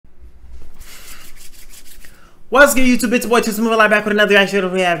What's good, YouTube? It's your boy TooSmooveEli back with another reaction.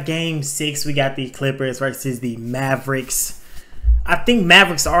 We have Game 6. We got the Clippers versus the Mavericks. I think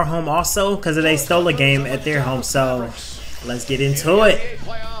Mavericks are home also because they stole a game at their home. So let's get into it.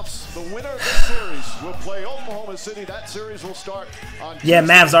 Yeah,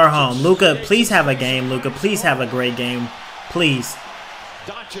 Mavs are home. Luka, please have a game. Luka, please have a great game. Please.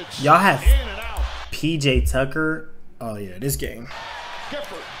 Y'all have PJ Tucker. Oh yeah, this game.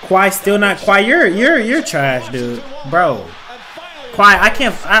 Kawhi still not Kawhi. You're trash, dude, bro. Kawhi, I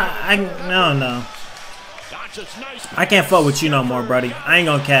can't fuck with you no more, buddy. I ain't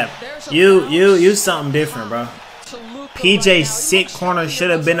gonna cap. You something different, bro. PJ sick corner should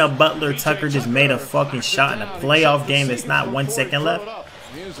have been a Butler. Tucker just made a fucking shot in a playoff game. That's not 1 second left.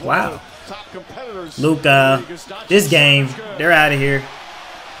 Wow. Luka, this game, they're out of here.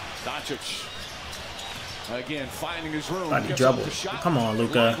 Again, finding his room. Come on,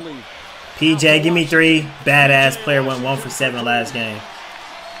 Luka. PJ, give me 3. Badass player went 1 for 7 last game.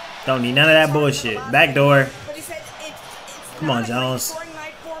 Don't need none of that bullshit. Backdoor. Come on, Jones.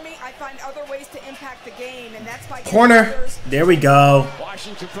 Corner. There we go.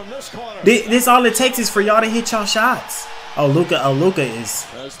 This all it takes is for y'all to hit y'all shots. Oh, Luka is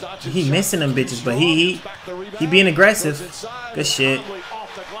he missing them bitches, but he being aggressive. Good shit.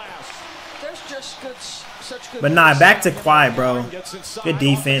 But nah, back to Kawhi, bro. Good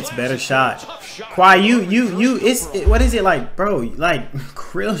defense, better shot. Kawhi, what is it like, bro? Like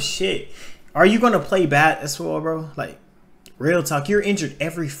real shit. Are you gonna play basketball, bro? Like real talk. You're injured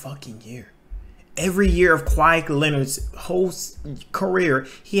every fucking year. Every year of Kawhi Leonard's whole career,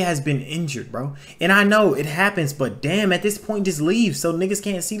 he has been injured, bro. And I know it happens, but damn, at this point, just leave so niggas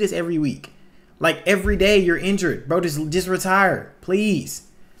can't see this every week. Like every day, you're injured, bro. Just retire, please.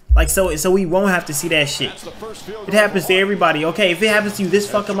 Like so we won't have to see that shit. It happens to everybody. Okay, if it happens to you this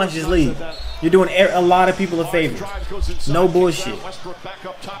fucking much, just leave. You're doing a lot of people a favor. No bullshit.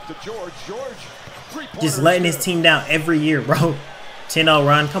 Just letting his team down every year, bro. 10-0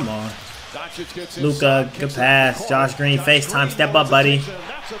 run. Come on. Luka, good pass. Josh Green, FaceTime. Step up, buddy.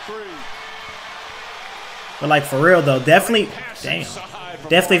 But like for real though, definitely. Damn.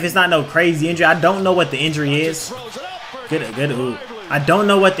 Definitely, if it's not no crazy injury, I don't know what the injury is. Good hoop. I don't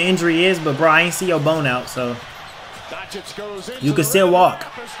know what the injury is, but bro, I ain't see your bone out, so you can still walk.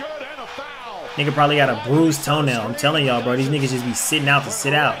 Nigga probably got a bruised toenail. I'm telling y'all, bro, these niggas just be sitting out to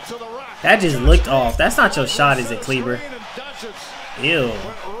sit out. That just looked off. That's not your shot, is it, Kleber? Ew.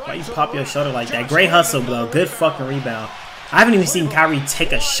 Why you pop your shoulder like that? Great hustle, bro. Good fucking rebound. I haven't even seen Kyrie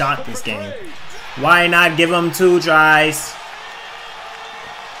take a shot this game. Why not give him 2 tries?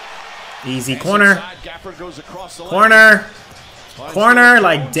 Easy corner. Corner,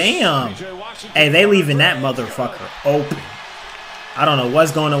 like damn. Hey, they leaving that motherfucker open. I don't know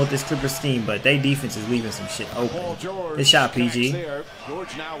what's going on with this Clippers team, but they defense is leaving some shit open. Good shot, PG.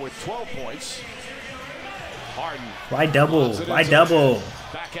 Why double? Why double?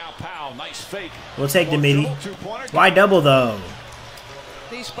 We'll take the midi. Why double though?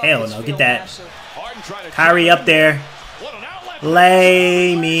 Hell no, get that. Kyrie up there.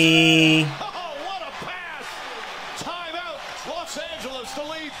 Lay me.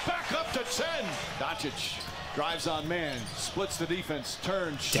 Drives on man, splits the defense,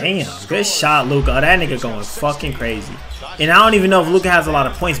 turns. Damn, good shot, Luka. Oh, that nigga going fucking crazy. And I don't even know if Luka has a lot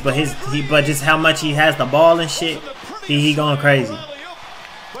of points, but but just how much he has the ball and shit, he going crazy.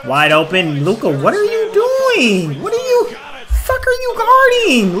 Wide open, Luka. What are you doing? What are you? Fuck are you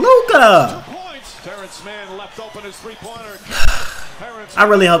guarding, Luka? I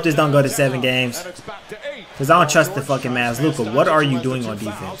really hope this don't go to 7 games, cause I don't trust the fucking Mavs. Luka, what are you doing on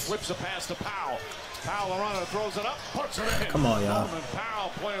defense? Come on, y'all.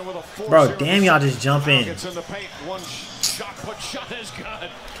 Bro, damn, y'all just jump in.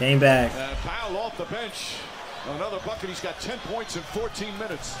 Came back.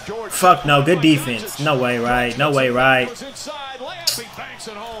 Fuck no, good defense. No way, right? No way, right?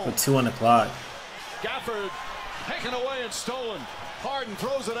 With 2 on the clock.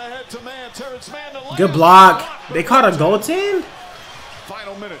 Good block. They caught a goaltend?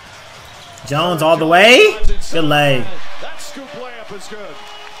 Final minute. Jones all the way. Good lay. That scoop layup is good.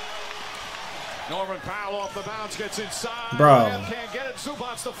 Norman Powell off the bounce gets inside. Bro.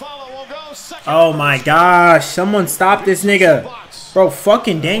 Oh my gosh. Someone stop this nigga. Bro,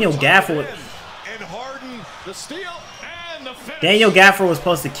 fucking Daniel Gafford. Daniel Gafford was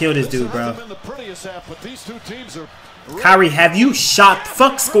supposed to kill this dude, bro. Kyrie, have you shot?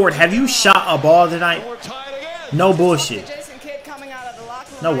 Fuck scored. Have you shot a ball tonight? No bullshit.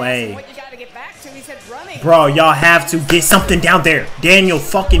 No way. Bro, y'all have to get something down there. Daniel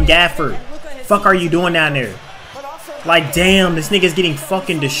fucking Gafford. Fuck are you doing down there? Like, damn, this nigga's getting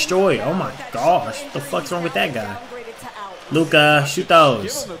fucking destroyed. Oh my gosh. What the fuck's wrong with that guy? Luka, shoot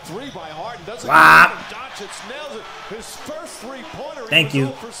those. Wow. Thank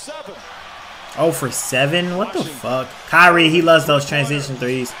you. 0 for 7? What the fuck? Kyrie, he loves those transition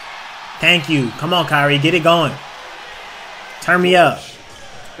threes. Thank you. Come on, Kyrie. Get it going. Turn me up.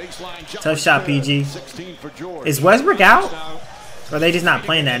 Tough shot, PG. Is Westbrook out? Or are they just not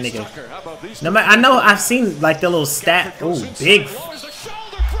playing that nigga? No matter, I know I've seen like the little stat. Ooh, big.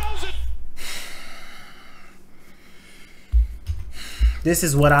 This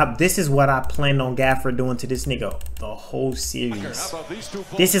is what I planned on Gafford doing to this nigga the whole series.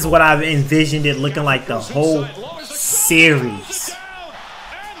 This is what I've envisioned it looking like the whole series.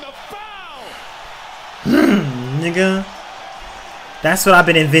 Nigga. That's what I've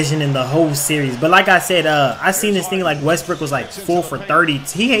been envisioning the whole series. But like I said, I seen this thing like Westbrook was like 4 for 30.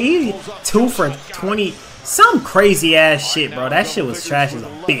 He 2 for 20. Some crazy ass shit, bro. That shit was trash as a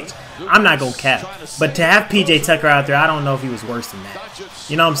bitch. I'm not gonna cap. But to have PJ Tucker out there, I don't know if he was worse than that.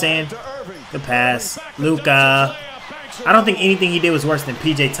 You know what I'm saying? Good pass. Luka. I don't think anything he did was worse than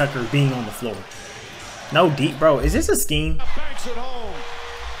PJ Tucker being on the floor. No deep, bro. Is this a scheme?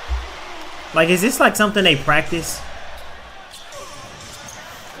 Like, is this like something they practice?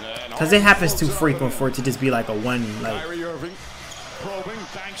 Because it happens too frequent for it to just be like a one, like...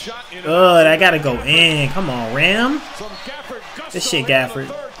 that gotta go in. Come on, Ram. This shit, Gafford.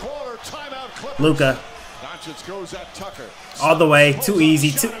 Luka. All the way. Too easy.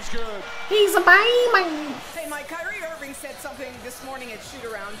 He's a baby. Hey, Mike, Kyrie Irving said something this morning at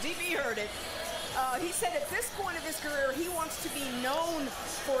shoot-around. DB heard it. He said at this point of his career, he wants to be known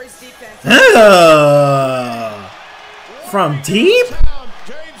for his defense. From deep?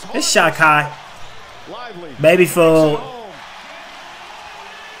 This shot high. Baby fool.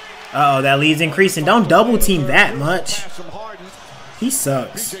 Uh-oh, that lead's increasing. Don't double team that much. He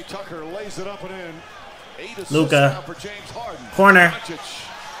sucks. Luka. Corner.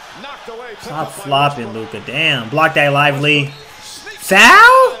 Stop flopping, Luka. Damn. Block that lively.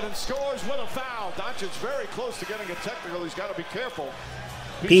 Foul?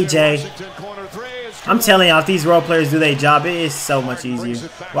 PJ. I'm telling y'all, if these role players do their job, it is so much easier.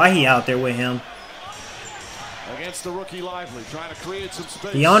 Why he out there with him? Against the rookie Lively, trying to create some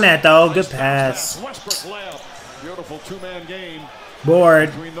space. He on that though. Good pass. Beautiful two-man game. Board.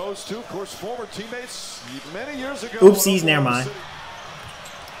 Between those two, of course, former teammates many years ago. Oopsies, never mind.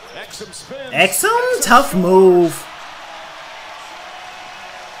 Exum, tough move.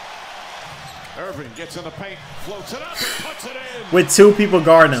 Irving gets in the paint, floats it up, and puts it in. With 2 people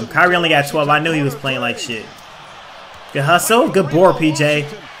guarding him. Kyrie only got 12. I knew he was playing like shit. Good hustle. Good board, PJ.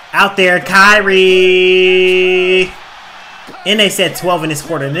 Out there, Kyrie. And they said 12 in this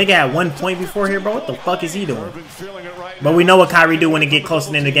quarter. The nigga had 1 point before here, bro. What the fuck is he doing? But we know what Kyrie do when it get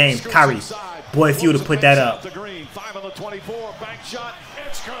closer in the game. Kyrie, boy, if you would have put that up.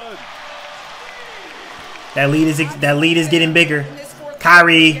 That lead is getting bigger.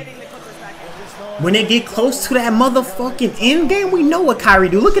 Kyrie. When they get close to that motherfucking end game, we know what Kyrie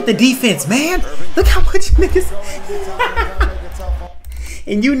do. Look at the defense, man. Look how much niggas.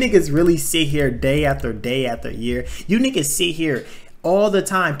 And you niggas really sit here day after year. You niggas sit here all the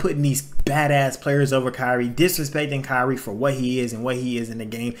time putting these badass players over Kyrie, disrespecting Kyrie for what he is and what he is in the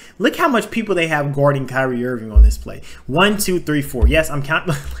game. Look how much people they have guarding Kyrie Irving on this play. 1, 2, 3, 4. Yes, I'm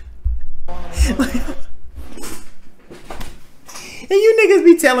counting. And you niggas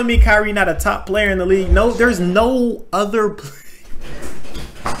be telling me Kyrie not a top player in the league. No, there's no other.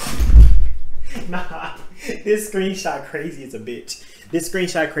 Nah, this screenshot crazy as a bitch. This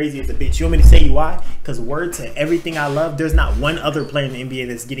screenshot crazy as a bitch. You want me to say you why? Because word to everything I love, there's not one other player in the NBA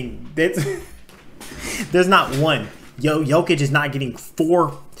that's getting. There's not one. Jokic is not getting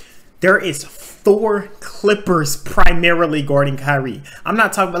 4. There is 4 Clippers primarily guarding Kyrie. I'm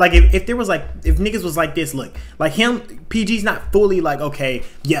not talking about like if there was like if niggas was like this, look, like him, PG's not fully like okay,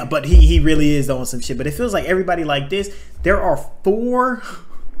 yeah, but he really is on some shit. But it feels like everybody like this. There are 4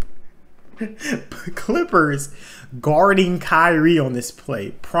 Clippers guarding Kyrie on this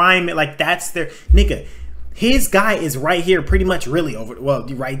play. Prime, like that's their nigga. His guy is right here, pretty much really over. Well,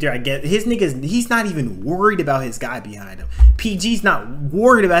 right there, I guess. His niggas, he's not even worried about his guy behind him. PG's not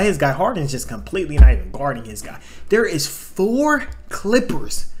worried about his guy. Harden's just completely not even guarding his guy. There is 4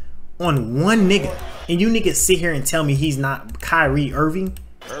 Clippers on 1 nigga. And you niggas sit here and tell me he's not Kyrie Irving.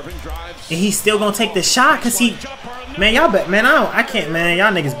 And he's still gonna take the shot because he, man, y'all bet, man, I can't, man,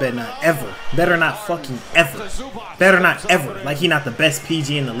 y'all niggas better not ever, better not fucking ever, better not ever, like he not the best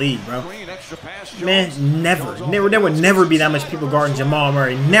PG in the league, bro. Man, never, there would never be that much people guarding Jamal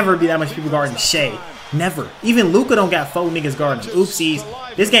Murray, never be that much people guarding Shea. Never. Even Luka don't got 4 niggas guarding him. Oopsies.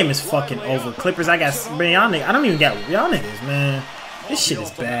 This game is fucking over. Clippers, I got, man, y'all niggas, I don't even got, y'all niggas, man. This shit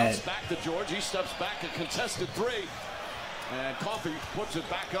is bad.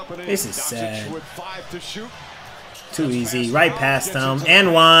 This is sad. Too easy. Right past him.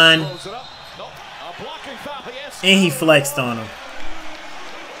 And one. And he flexed on him.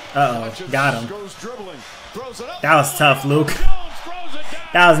 Uh-oh. Got him. That was tough, Luke.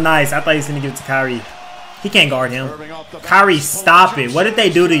 That was nice. I thought he was going to give it to Kyrie. He can't guard him. Kyrie, stop it. What did they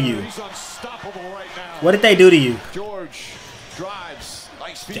do to you? What did they do to you?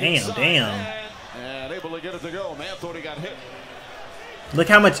 Damn, damn. Look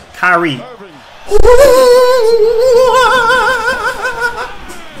how much Kyrie.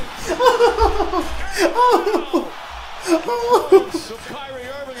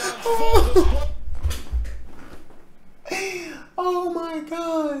 Oh my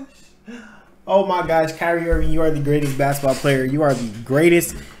gosh. Oh my gosh, Kyrie Irving, you are the greatest basketball player. You are the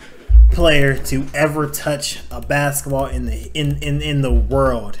greatest player to ever touch a basketball in the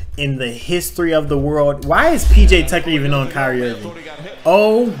world, in the history of the world. Why is PJ Tucker even on Kyrie Irving?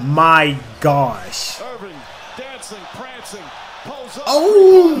 Oh my gosh.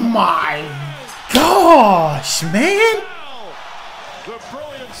 Oh my gosh, man.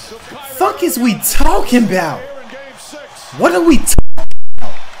 Fuck is we talking about? What are we talking about?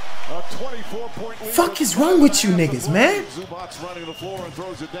 Fuck is wrong with you niggas, man?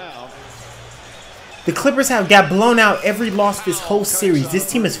 The Clippers have got blown out every loss this whole series. This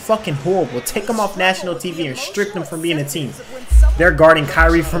team is fucking horrible. Take them off national TV and strip them from being a team. They're guarding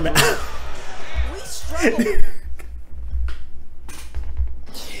Kyrie from...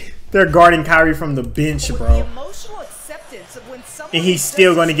 They're guarding Kyrie from the bench, bro. And he's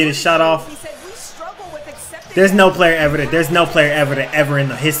still going to get his shot off. There's no player ever in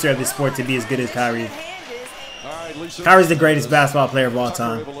the history of this sport to be as good as Kyrie. Kyrie's the greatest basketball player of all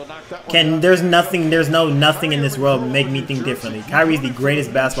time. There's nothing in this world make me think differently. Kyrie's the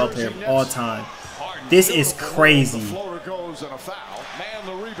greatest basketball player of all time. This is crazy.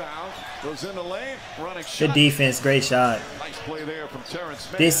 Good defense, great shot.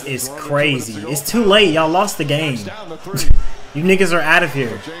 This is crazy. It's too late. Y'all lost the game. You niggas are out of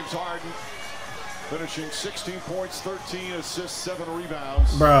here. Finishing 16 points, 13 assists, 7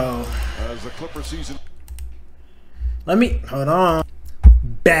 rebounds. Bro. As the Clipper season. Let me hold on.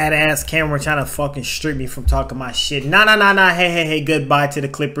 Badass camera trying to fucking strip me from talking my shit. Nah. Hey. Goodbye to the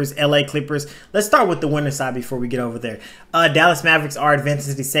Clippers, LA Clippers. Let's start with the winner side before we get over there. Dallas Mavericks are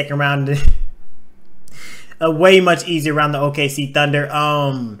advancing to the second round. A way much easier around the OKC Thunder.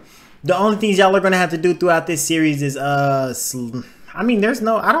 The only things y'all are gonna have to do throughout this series is I mean,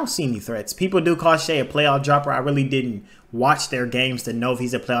 I don't see any threats. People do call Shea a playoff dropper. I really didn't watch their games to know if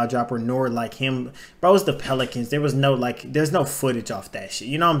he's a playoff dropper, nor like him. Bro, it's the Pelicans. There's no footage off that shit.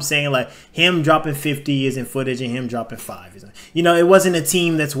 You know what I'm saying? Like, him dropping 50 isn't footage and him dropping 5 isn't. You know, it wasn't a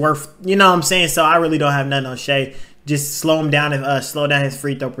team that's worth, you know what I'm saying? So I really don't have nothing on Shea. Just slow him down and slow down his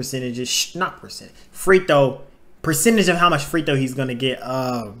free throw percentages. Not percent. Percentage of how much free throw he's going to get.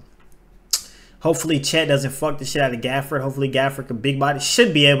 Hopefully Chet doesn't fuck the shit out of Gafford. Hopefully Gafford can big body.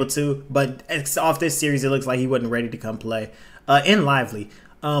 Should be able to. But off this series, it looks like he wasn't ready to come play. And Lively.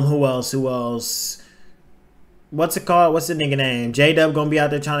 Who else? What's it called? What's the nigga name? J-Dub gonna be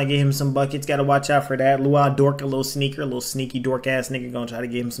out there trying to get him some buckets. Gotta watch out for that. Luau Dork, a little sneaky dork ass nigga gonna try to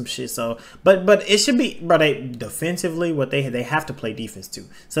get him some shit. So, but it should be, bro. They defensively, what they have to play defense too.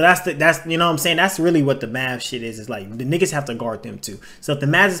 So that's you know what I'm saying. That's really what the Mavs shit is. It's like the niggas have to guard them too. So if the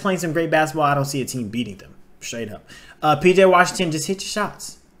Mavs is playing some great basketball, I don't see a team beating them straight up. PJ Washington, just hit your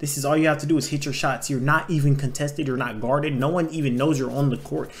shots. This is all you have to do is hit your shots. You're not even contested. You're not guarded. No one even knows you're on the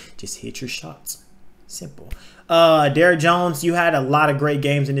court. Just hit your shots. Simple. Derrick Jones, you had a lot of great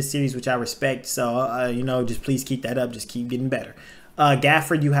games in this series, which I respect. So, you know, just please keep that up. Just keep getting better.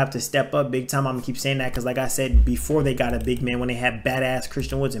 Gafford, you have to step up big time. I'm going to keep saying that because, like I said, before they got a big man, when they had badass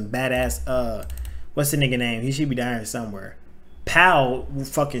Christian Woods and badass, what's the nigga name? He should be down here somewhere. Powell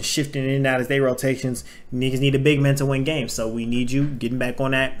fucking shifting in and out as they rotations. Niggas need a big man to win games. So we need you getting back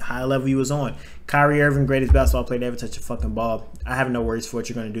on that high level you was on. Kyrie Irving, greatest basketball player to ever touch a fucking ball. I have no worries for what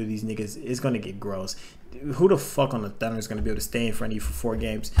you're going to do to these niggas. It's going to get gross. Who the fuck on the Thunder is going to be able to stay in front of you for 4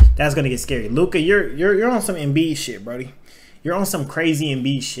 games? That's going to get scary. Luka, you're on some Embiid shit, brody. You're on some crazy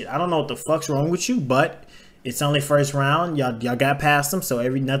Embiid shit. I don't know what the fuck's wrong with you, but it's only first round. Y'all got past them, so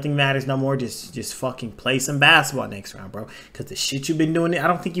nothing matters no more. Just fucking play some basketball next round, bro. Because the shit you've been doing, I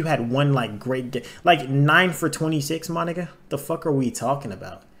don't think you had one like great game. Like 9 for 26, my nigga. The fuck are we talking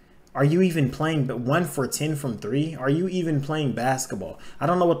about? Are you even playing 1 for 10 from 3? Are you even playing basketball? I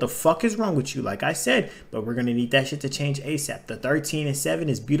don't know what the fuck is wrong with you, like I said, but we're going to need that shit to change ASAP. The 13 and 7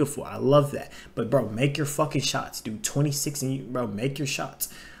 is beautiful. I love that. But, bro, make your fucking shots, dude. 26 and you, bro, make your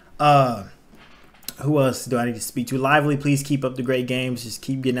shots. Who else do I need to speak to? Lively, please keep up the great games. Just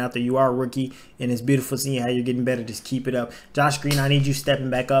keep getting out there. You are a rookie, and it's beautiful seeing how you're getting better. Just keep it up. Josh Green, I need you stepping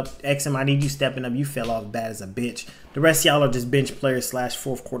back up. XM, I need you stepping up. You fell off bad as a bitch. The rest of y'all are just bench players /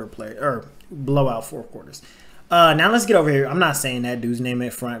 fourth quarter player or blowout fourth quarters. Now let's get over here. I'm not saying that dude's name in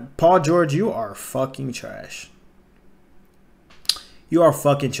front. Paul George, you are fucking trash. You are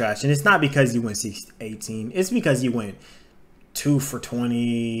fucking trash, and it's not because you went 18. It's because you went 2 for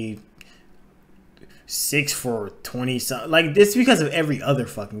 20. 6 for 20 something. Like, this because of every other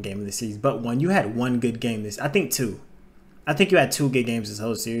fucking game of the series but one. You had one good game this. I think 2. I think you had 2 good games this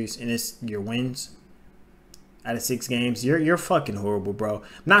whole series, and it's your wins out of 6 games. You're fucking horrible, bro. I'm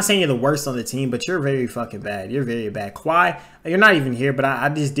not saying you're the worst on the team, but you're very fucking bad. You're very bad. Kawhi, you're not even here, but I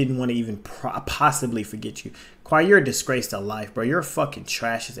just didn't want to even possibly forget you. Kawhi, you're a disgrace to life, bro. You're fucking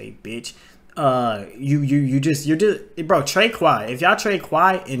trash as a bitch. You're just bro, trade Kawhi. If y'all trade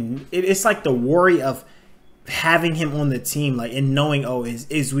Kawhi, and it's like the worry of having him on the team, like, and knowing, oh,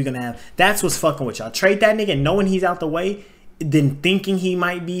 is we gonna have, that's what's fucking with y'all. Trade that nigga knowing he's out the way, then thinking he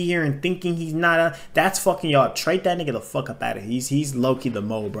might be here and thinking he's not. That's fucking y'all. Trade that nigga the fuck up out of here. He's low-key the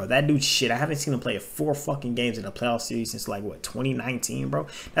mole, bro. That dude shit. I haven't seen him play 4 fucking games in a playoff series since, like, what, 2019, bro?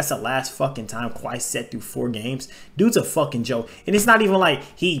 That's the last fucking time Kawhi set through 4 games. Dude's a fucking joke. And it's not even like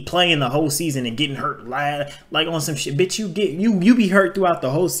he playing the whole season and getting hurt like on some shit. Bitch, you be hurt throughout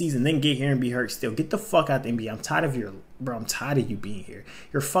the whole season, then get here and be hurt still. Get the fuck out the NBA. I'm tired of your... Bro, I'm tired of you being here.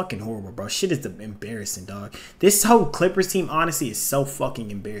 You're fucking horrible, bro. Shit is embarrassing, dog. This whole Clippers team, honestly, is so fucking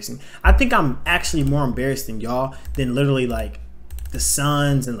embarrassing. I think I'm actually more embarrassed than y'all than literally, like, the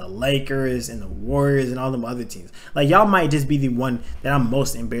Suns and the Lakers and the Warriors and all them other teams. Like, y'all might just be the one that I'm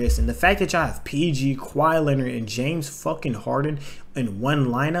most embarrassed in. The fact that y'all have PG, Kawhi Leonard, and James fucking Harden in one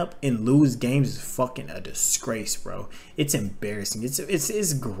lineup and lose games is fucking a disgrace, bro. It's embarrassing.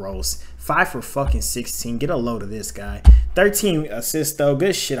 It's gross. 5 for fucking 16. Get a load of this guy. 13 assists though.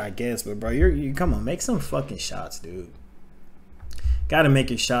 Good shit, I guess. But bro, you come on, make some fucking shots, dude. Gotta make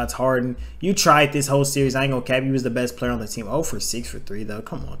your shots. Harden, you tried this whole series. I ain't gonna cap. You was the best player on the team. 0 for 6 for 3 though.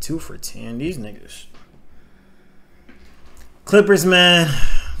 Come on, 2 for 10. These niggas. Clippers, man.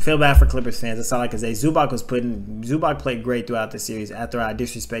 Feel bad for Clippers fans. That's all I can say. Zubac played great throughout the series after I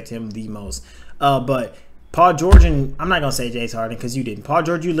disrespect him the most. But Paul George and I'm not gonna say James Harden because you didn't. Paul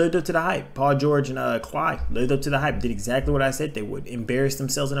George, you lived up to the hype. Paul George and Kawhi lived up to the hype. Did exactly what I said they would. Embarrass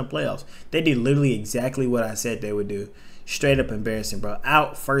themselves in the playoffs. They did literally exactly what I said they would do. Straight up embarrassing, bro.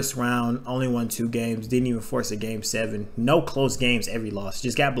 Out first round, only won 2 games. Didn't even force a game 7. No close games every loss.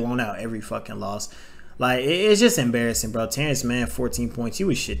 Just got blown out every fucking loss. Like, it's just embarrassing, bro. Terrence Mann, 14 points. You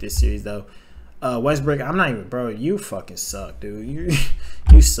was shit this series, though. Westbrook, I'm not even, bro. You fucking suck, dude.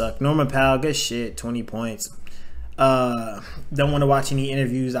 You suck. Norman Powell, good shit. 20 points. Don't want to watch any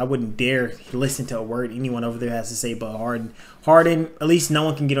interviews. I wouldn't dare listen to a word anyone over there has to say but Harden. Harden, at least no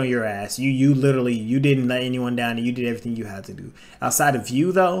one can get on your ass. You literally, you didn't let anyone down and you did everything you had to do. Outside of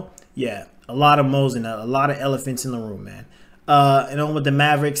you, though, yeah, a lot of moles and a lot of elephants in the room, man. And on with the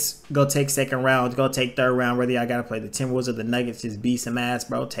Mavericks, go take second round, go take third round. Whether y'all gotta play the Timberwolves or the Nuggets, just beat some ass,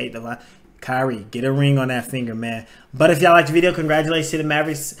 bro. Take the Kyrie, get a ring on that finger, man. But if y'all liked the video, congratulations to the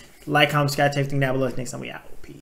Mavericks. Like, comment, subscribe, everything down below. Next time we out.